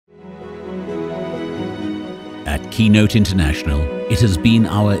At Keynote International, it has been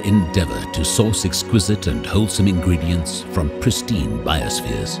our endeavor to source exquisite and wholesome ingredients from pristine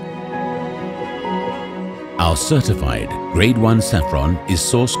biospheres. Our certified Grade 1 saffron is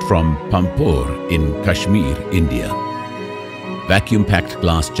sourced from Pampore in Kashmir, India. Vacuum-packed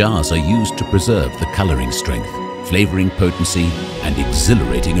glass jars are used to preserve the coloring strength, flavoring potency, and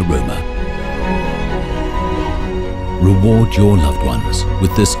exhilarating aroma. Reward your loved ones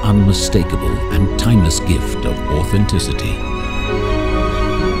with this unmistakable and timeless gift of authenticity.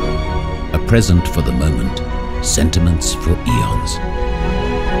 A present for the moment, sentiments for eons.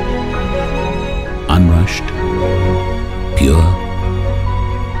 Unrushed, pure,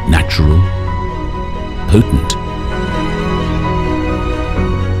 natural, potent,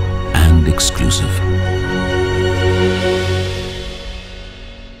 and exclusive.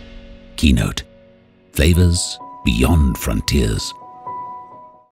 Keynote. Flavors beyond frontiers.